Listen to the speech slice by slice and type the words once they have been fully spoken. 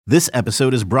This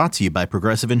episode is brought to you by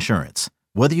Progressive Insurance.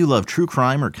 Whether you love true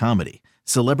crime or comedy,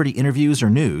 celebrity interviews or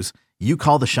news, you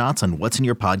call the shots on what's in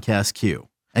your podcast queue.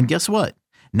 And guess what?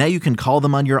 Now you can call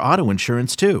them on your auto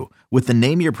insurance too with the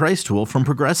Name Your Price tool from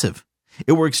Progressive.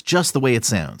 It works just the way it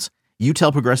sounds. You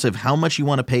tell Progressive how much you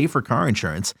want to pay for car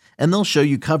insurance, and they'll show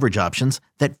you coverage options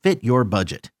that fit your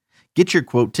budget. Get your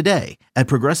quote today at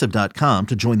Progressive.com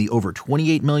to join the over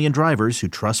 28 million drivers who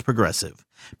trust Progressive.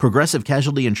 Progressive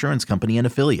Casualty Insurance Company and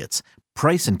Affiliates.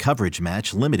 Price and coverage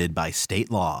match limited by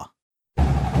state law. I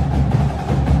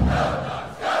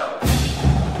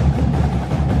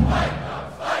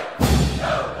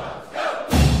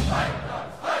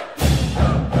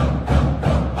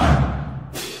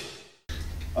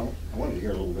wanted to hear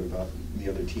a little bit about the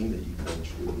other team that you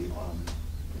coached.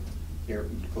 You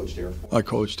coached Air Force. I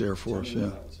coached Air Force,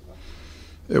 yeah.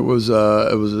 It was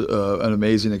an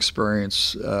amazing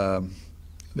experience.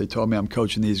 They told me I'm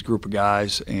coaching these group of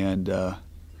guys, and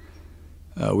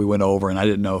we went over, and I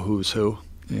didn't know who was who.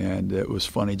 And it was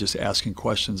funny just asking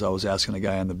questions. I was asking the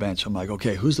guy on the bench. I'm like,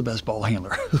 okay, who's the best ball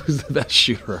handler? Who's the best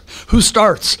shooter? Who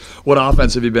starts? What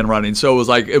offense have you been running? So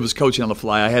it was coaching on the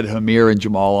fly. I had Hamir and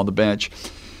Jamal on the bench.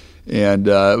 And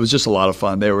it was just a lot of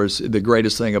fun. There was the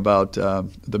greatest thing about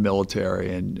the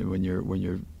military, and when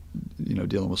you're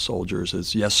dealing with soldiers,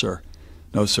 is yes sir,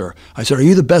 no sir. I said, are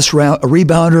you the best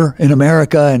rebounder in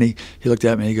America? And he looked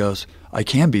at me and he goes, I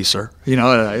can be, sir.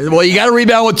 Well, you got to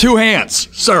rebound with two hands,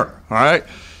 sir. All right.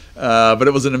 But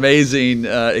it was an amazing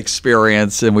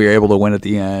experience, and we were able to win at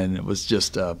the end. It was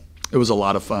just it was a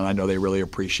lot of fun. I know they really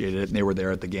appreciated it, and they were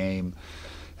there at the game,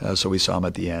 so we saw them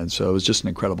at the end. So it was just an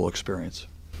incredible experience.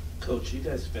 Coach, you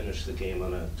guys finished the game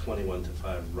on a 21-5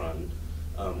 run.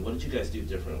 What did you guys do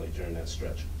differently during that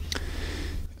stretch?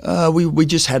 We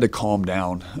just had to calm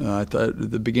down. I thought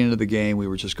at the beginning of the game we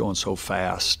were just going so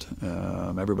fast.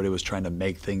 Everybody was trying to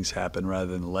make things happen rather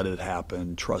than let it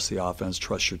happen. Trust the offense,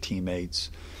 trust your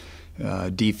teammates.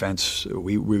 Defense,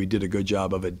 we did a good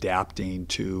job of adapting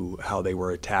to how they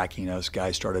were attacking us.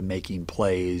 Guys started making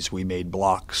plays. We made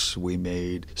blocks. We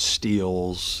made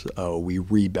steals. We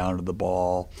rebounded the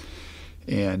ball.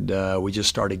 And we just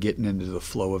started getting into the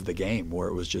flow of the game where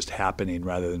it was just happening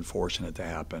rather than forcing it to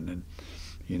happen. And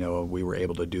we were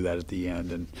able to do that at the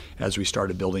end. And as we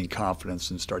started building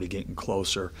confidence and started getting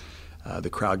closer,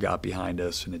 the crowd got behind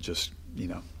us, and it just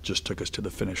took us to the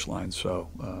finish line. So,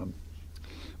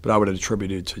 but I would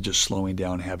attribute it to just slowing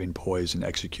down, having poise, and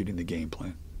executing the game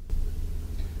plan.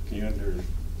 Can you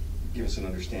give us an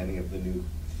understanding of the new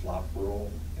flop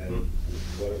rule and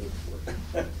what are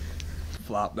the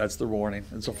flop? That's the warning.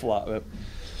 It's a flop.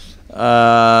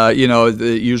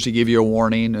 They usually give you a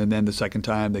warning, and then the second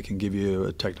time they can give you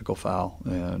a technical foul,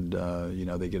 and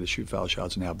they get to shoot foul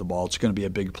shots and have the ball. It's going to be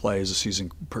a big play as the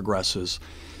season progresses,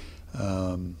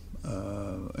 and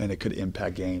it could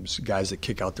impact games. Guys that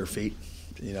kick out their feet,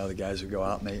 the guys who go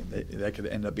out and that could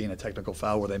end up being a technical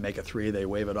foul where they make a three, they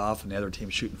wave it off, and the other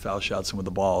team's shooting foul shots with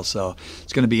the ball. So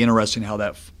it's going to be interesting how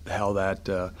that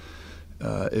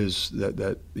is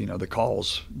the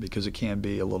calls, because it can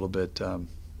be a little bit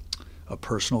a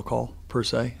personal call per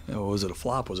se. Was it a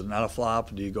flop? Was it not a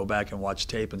flop? Do you go back and watch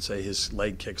tape and say his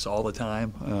leg kicks all the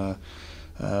time?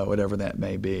 Whatever that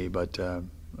may be, but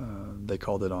they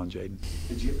called it on Jaden.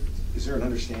 Is there an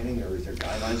understanding, or is there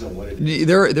guidelines on what it is?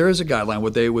 There is a guideline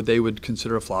what they would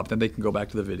consider a flop. Then they can go back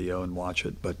to the video and watch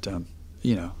it. But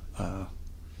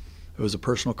it was a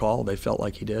personal call. They felt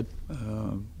like he did.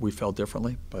 We felt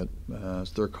differently, but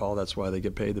it's their call. That's why they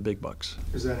get paid the big bucks.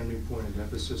 Is that a new point of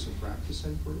emphasis in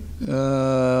practicing for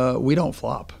you? We don't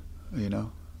flop,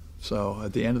 So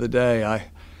at the end of the day,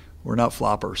 we're not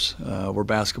floppers. We're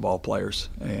basketball players,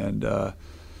 and the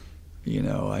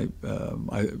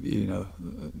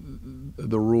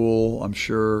rule, I'm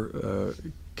sure,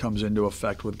 comes into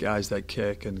effect with guys that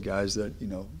kick and guys that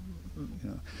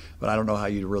but I don't know how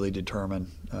you really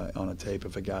determine on a tape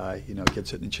if a guy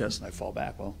gets hit in the chest and I fall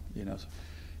back. Well,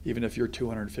 even if you're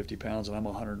 250 pounds and I'm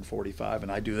 145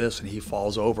 and I do this and he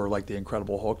falls over like the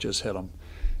Incredible Hulk just hit him,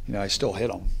 I still hit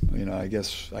him. I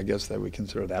guess that we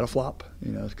consider that a flop,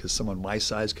 because someone my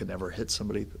size could never hit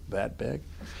somebody that big.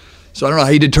 So I don't know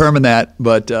how you determine that,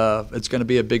 but it's going to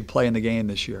be a big play in the game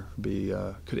this year.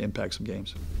 Could impact some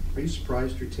games. Are you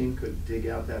surprised your team could dig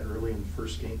out that early in the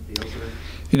first game, the opener?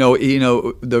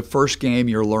 The first game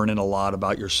you're learning a lot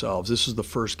about yourselves. This is the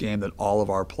first game that all of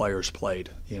our players played.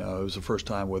 It was the first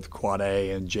time with Quad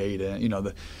A and Jada.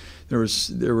 It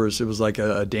was like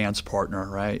a dance partner,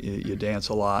 right? You dance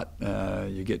a lot,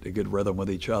 you get a good rhythm with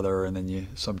each other, and then you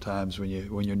sometimes when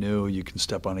you're new, you can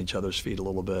step on each other's feet a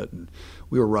little bit. And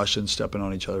we were rushing tension, stepping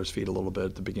on each other's feet a little bit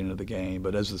at the beginning of the game.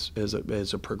 But as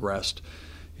it progressed,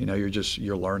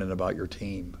 you're learning about your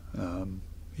team.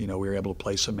 We were able to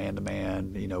play some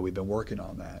man-to-man. We've been working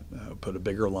on that. Put a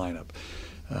bigger lineup.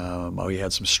 We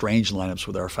had some strange lineups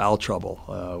with our foul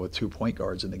trouble with 2 point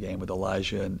guards in the game with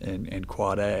Elijah and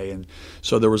Quad A, and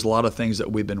so there was a lot of things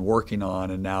that we've been working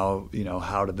on. And now,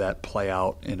 how did that play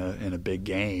out in a big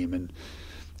game? And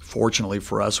fortunately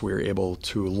for us, we were able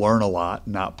to learn a lot,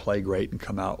 not play great, and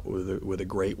come out with a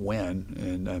great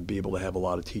win, and be able to have a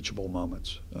lot of teachable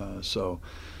moments. So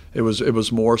it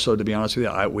was more so, to be honest with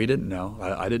you, we didn't know.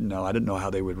 I didn't know. I didn't know how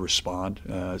they would respond.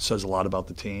 It says a lot about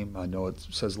the team. I know it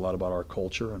says a lot about our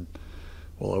culture, and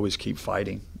we'll always keep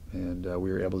fighting. And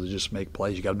we were able to just make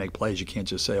plays. You got to make plays. You can't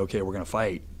just say, okay, we're going to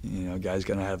fight. Guys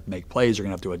going to have to make plays. They're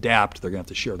going to have to adapt. They're going to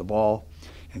have to share the ball,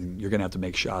 and you're going to have to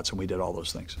make shots. And we did all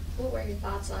those things. What were your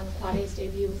thoughts on Quad A's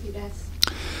debut with you guys?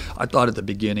 I thought at the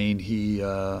beginning he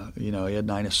had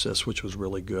 9 assists, which was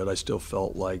really good. I still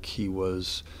felt like he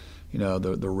was.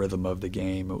 The rhythm of the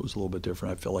game, it was a little bit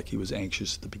different. I felt like he was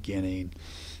anxious at the beginning,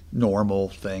 normal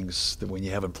things that when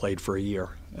you haven't played for a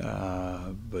year.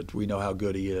 But we know how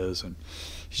good he is, and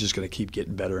he's just going to keep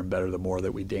getting better and better the more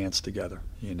that we dance together.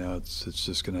 It's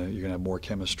just you're going to have more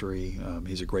chemistry.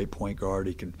 He's a great point guard.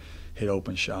 He can hit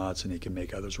open shots, and he can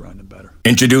make others around him better.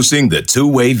 Introducing the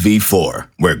Two-Way V4,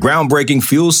 where groundbreaking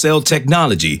fuel cell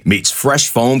technology meets fresh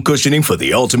foam cushioning for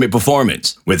the ultimate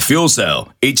performance. With fuel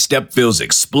cell, each step feels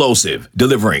explosive,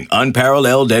 delivering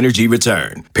unparalleled energy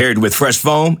return. Paired with fresh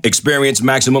foam, experience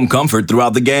maximum comfort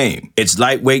throughout the game. Its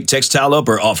lightweight textile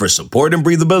upper offers support and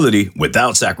breathability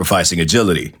without sacrificing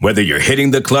agility. Whether you're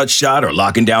hitting the clutch shot or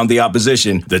locking down the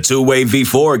opposition, the Two-Way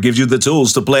V4 gives you the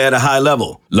tools to play at a high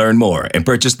level. Learn more and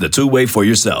purchase the Two-Way for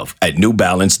yourself at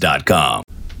newbalance.com.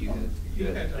 You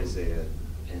had Isaiah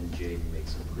and Jaden make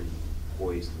some pretty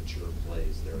poised, mature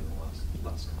plays there in the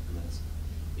last couple minutes.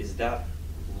 Is that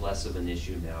less of an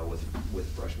issue now with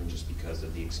freshmen just because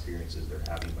of the experiences they're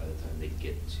having by the time they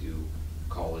get to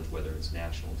college, whether it's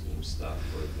national team stuff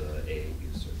or the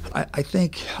AAU circuit?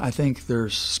 I think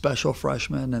there's special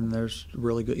freshmen and there's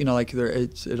really good.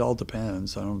 It all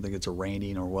depends. I don't think it's a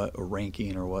ranking or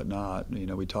whatnot.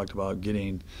 We talked about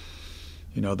getting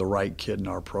the right kid in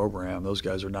our program. Those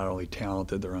guys are not only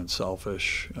talented, they're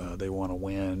unselfish. They want to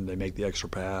win. They make the extra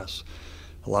pass.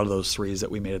 A lot of those threes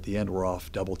that we made at the end were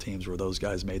off double teams where those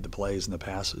guys made the plays and the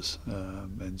passes.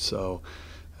 And so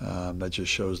that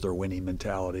just shows their winning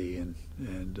mentality and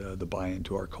the buy-in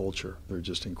to our culture. They're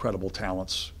just incredible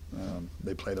talents.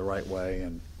 They play the right way,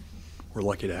 and we're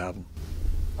lucky to have them.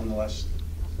 On the last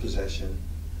possession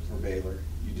for Baylor,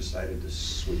 you decided to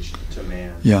switch to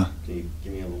man. Yeah. Can you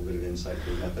give me a little bit of insight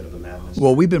to the method of the madness?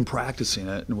 Well, we've been practicing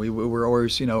it, and we were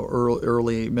always,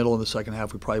 early, middle of the second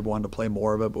half, we probably wanted to play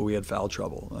more of it, but we had foul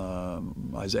trouble.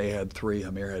 Isaiah had 3,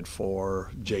 Hamir had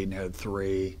 4, Jaden had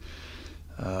 3.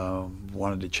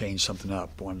 Wanted to change something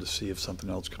up, wanted to see if something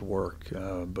else could work,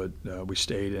 but we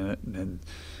stayed in it, and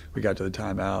we got to the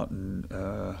timeout, and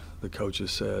the coaches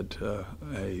said,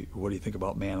 hey, what do you think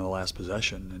about man on the last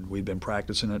possession? And we'd been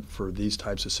practicing it for these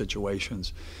types of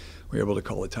situations. We were able to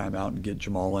call a timeout and get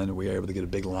Jamal in, and we were able to get a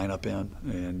big lineup in.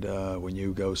 And when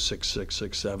you go 6'6",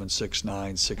 6'7",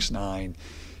 6'9", 6'9",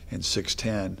 and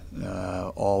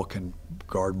 6'10", all can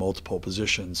guard multiple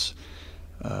positions,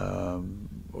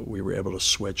 we were able to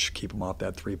switch, keep them off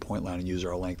that three-point line, and use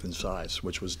our length and size,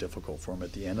 which was difficult for them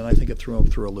at the end. And I think it threw them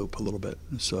through a loop a little bit.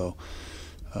 So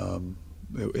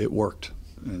it worked,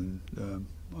 and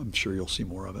I'm sure you'll see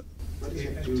more of it.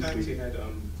 At times he had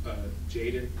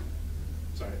Jaden.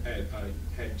 Sorry,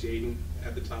 had Jaden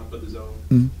at the top of the zone.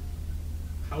 Mm-hmm.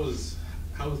 How is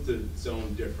the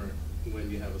zone different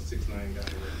when you have a 6'9" guy?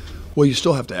 Well, you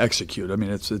still have to execute. I mean,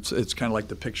 it's kind of like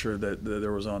the picture that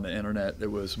there was on the internet.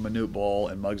 It was Manute Ball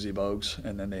and Muggsy Bogues,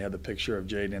 and then they had the picture of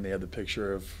Jaden, and they had the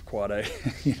picture of Quad A.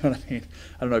 You know what I mean?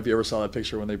 I don't know if you ever saw that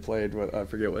picture when they played. I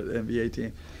forget what NBA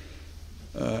team.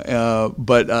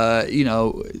 But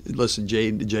listen,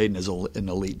 Jaden is an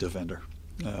elite defender.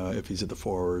 If he's at the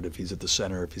forward, if he's at the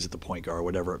center, if he's at the point guard,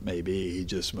 whatever it may be, he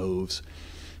just moves,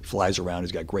 flies around.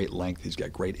 He's got great length. He's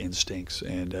got great instincts,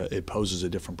 and it poses a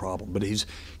different problem. But he's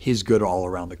good all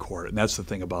around the court, and that's the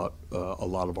thing about a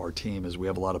lot of our team is we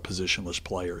have a lot of positionless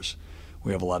players.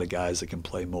 We have a lot of guys that can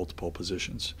play multiple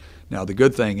positions. Now, the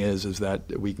good thing is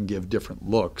that we can give different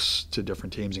looks to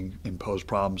different teams and impose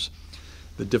problems.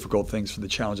 The difficult things for the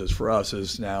challenges for us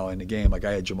is now in the game, like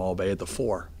I had Jamal Bay at the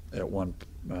 4 at one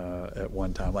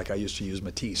time, like I used to use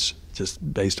Matisse,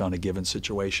 just based on a given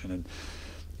situation. And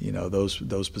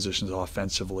those positions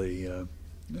offensively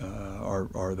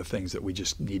are the things that we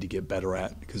just need to get better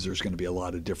at, because there's going to be a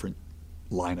lot of different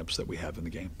lineups that we have in the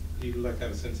game. Do you like to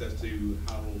have a sense as to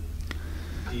how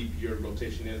deep your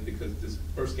rotation is? Because this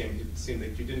first game, it seemed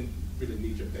like you didn't really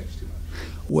need your bench too much.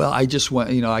 Well, I just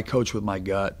went, I coach with my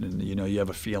gut, and, you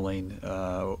have a feeling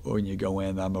when you go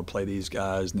in, I'm going to play these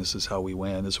guys, and this is how we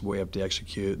win, this is what we have to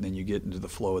execute, and then you get into the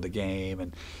flow of the game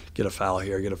and get a foul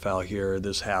here,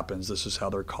 this happens, this is how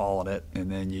they're calling it,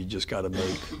 and then you just got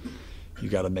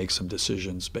to make some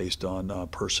decisions based on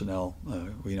personnel.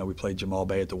 We played Jamal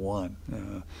Bay at the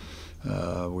 1.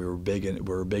 We were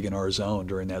big in our zone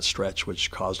during that stretch,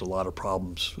 which caused a lot of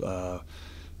problems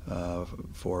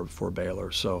for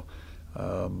Baylor. So,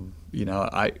 I've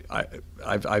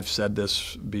said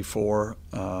this before.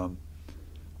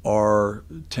 Our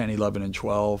 10, 11, and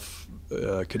 12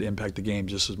 could impact the game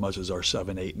just as much as our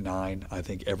 7, 8, and 9. I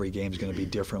think every game is going to be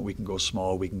different. We can go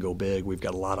small, we can go big. We've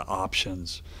got a lot of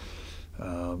options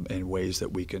and ways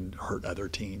that we can hurt other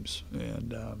teams,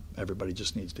 and everybody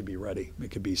just needs to be ready. It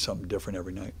could be something different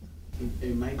every night.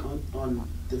 And Mike, on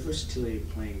the versatility of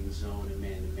playing the zone and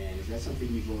man-to-man, is that something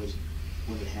you've always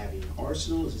wanted to have in your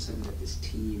arsenal? Is it something that this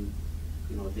team,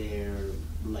 their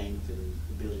length and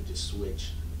ability to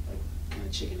switch, like kind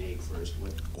of chicken egg first?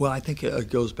 Well, I think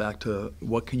it goes back to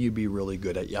what can you be really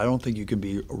good at. I don't think you can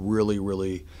be really,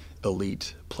 really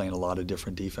elite playing a lot of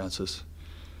different defenses.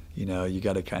 You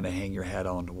got to kind of hang your hat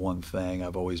on one thing.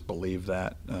 I've always believed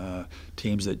that.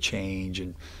 Teams that change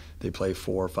and they play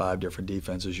 4 or 5 different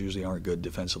defenses usually aren't good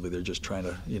defensively. They're just trying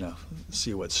to,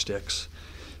 see what sticks.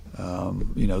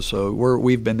 So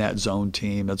we've been that zone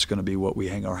team. That's going to be what we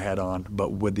hang our hat on.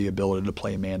 But with the ability to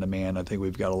play man-to-man, I think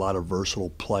we've got a lot of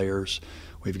versatile players.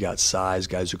 We've got size,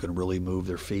 guys who can really move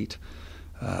their feet.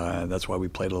 That's why we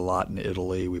played a lot in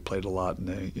Italy. We played a lot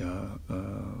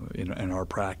in our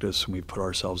practice, and we put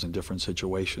ourselves in different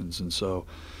situations. And so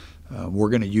we're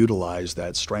going to utilize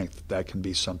that strength. That can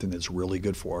be something that's really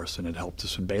good for us, and it helped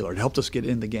us in Baylor. It helped us get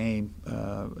in the game.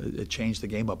 It changed the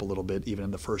game up a little bit, even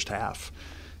in the first half.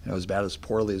 As bad as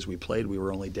poorly as we played, we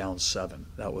were only down 7.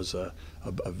 That was a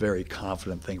very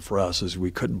confident thing for us, as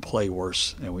we couldn't play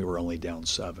worse, and we were only down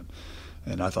 7.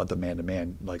 And I thought the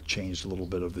man-to-man changed a little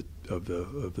bit of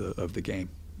the game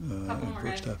in the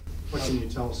first half. What can you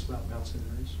tell us about Mount St.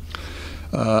 Mary's?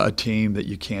 A team that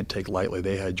you can't take lightly.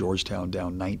 They had Georgetown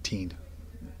down 19,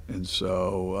 and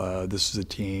so this is a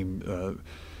team.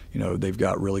 They've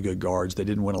got really good guards. They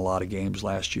didn't win a lot of games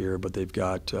last year, but they've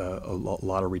got a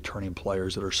lot of returning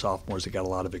players that are sophomores that got a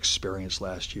lot of experience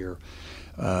last year.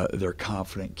 They're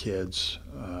confident kids.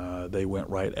 They went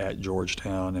right at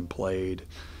Georgetown and played.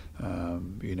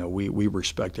 We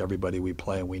respect everybody we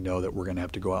play, and we know that we're going to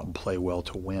have to go out and play well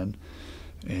to win.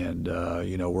 And,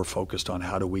 we're focused on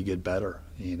how do we get better.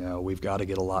 We've got to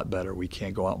get a lot better. We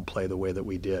can't go out and play the way that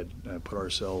we did, put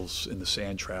ourselves in the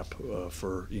sand trap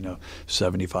for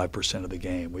 75% of the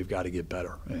game. We've got to get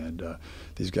better. And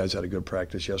these guys had a good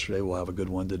practice yesterday. We'll have a good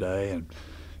one today. And,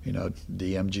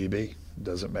 DMGB,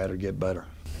 doesn't matter, get better.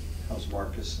 How's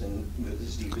Marcus, and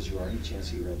as deep as you are, any chance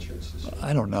he redshirts this year?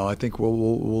 I don't know. I think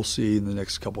we'll see in the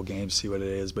next couple games, see what it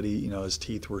is. But he, his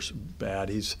teeth were bad.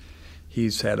 He's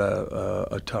had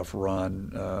a tough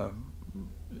run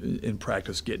in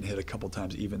practice, getting hit a couple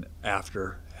times, even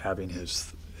after having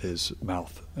his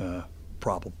mouth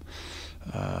problem.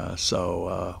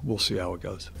 So we'll see how it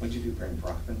goes. What'd you do, bring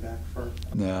Brockman back for?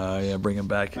 Bring him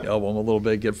back, elbow him a little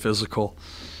bit, get physical.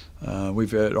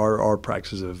 We've had our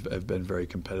practices have been very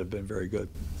competitive, been very good.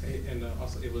 Hey, and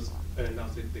also it was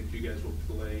announced that you guys will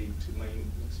play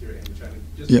Tulane next year and China.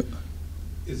 Yep.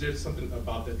 Is there something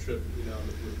about that trip,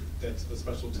 that's a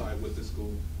special time with the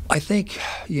school? I think,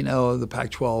 the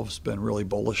Pac-12's been really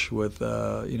bullish with,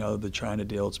 the China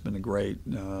deal. It's been great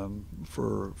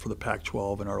for the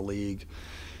Pac-12 and our league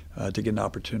to get an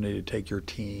opportunity to take your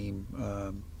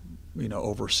team,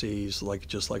 overseas,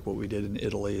 just like what we did in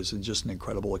Italy, is just an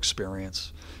incredible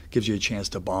experience. Gives you a chance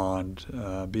to bond,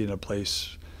 be in a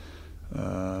place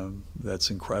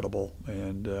that's incredible,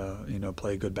 and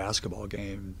play a good basketball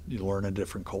game. You learn a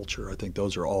different culture. I think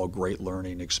those are all great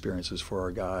learning experiences for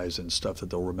our guys, and stuff that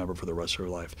they'll remember for the rest of their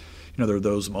life. There are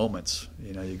those moments.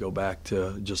 You go back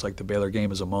to just like the Baylor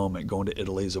game is a moment, going to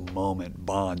Italy is a moment,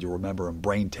 bond. You'll remember them,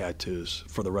 brain tattoos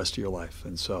for the rest of your life.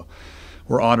 And so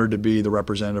we're honored to be the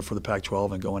representative for the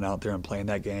Pac-12 and going out there and playing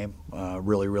that game.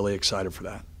 Really, really excited for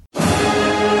that.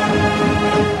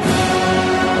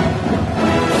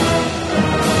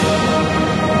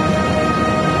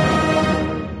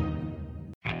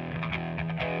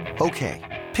 Okay,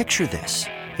 picture this.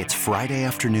 It's Friday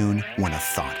afternoon when a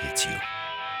thought hits you.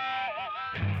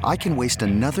 I can waste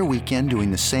another weekend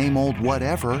doing the same old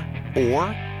whatever,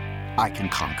 or I can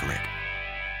conquer it.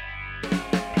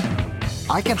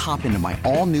 I can hop into my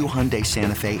all-new Hyundai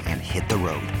Santa Fe and hit the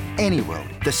road. Any road.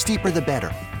 The steeper, the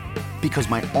better. Because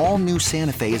my all-new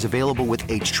Santa Fe is available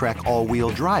with H-Track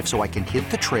all-wheel drive, so I can hit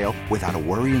the trail without a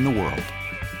worry in the world.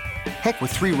 Heck, with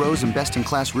 3 rows and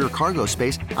best-in-class rear cargo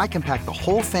space, I can pack the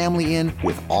whole family in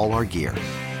with all our gear.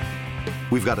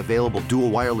 We've got available dual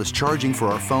wireless charging for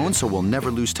our phones, so we'll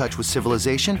never lose touch with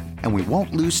civilization, and we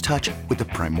won't lose touch with the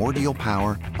primordial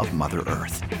power of Mother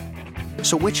Earth.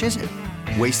 So which is it?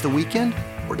 Waste the weekend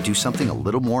or do something a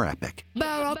little more epic?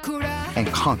 And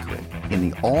conquer it in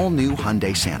the all-new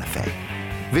Hyundai Santa Fe.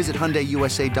 Visit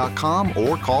HyundaiUSA.com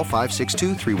or call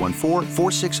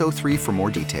 562-314-4603 for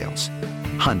more details.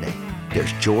 Hyundai,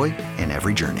 there's joy in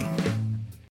every journey.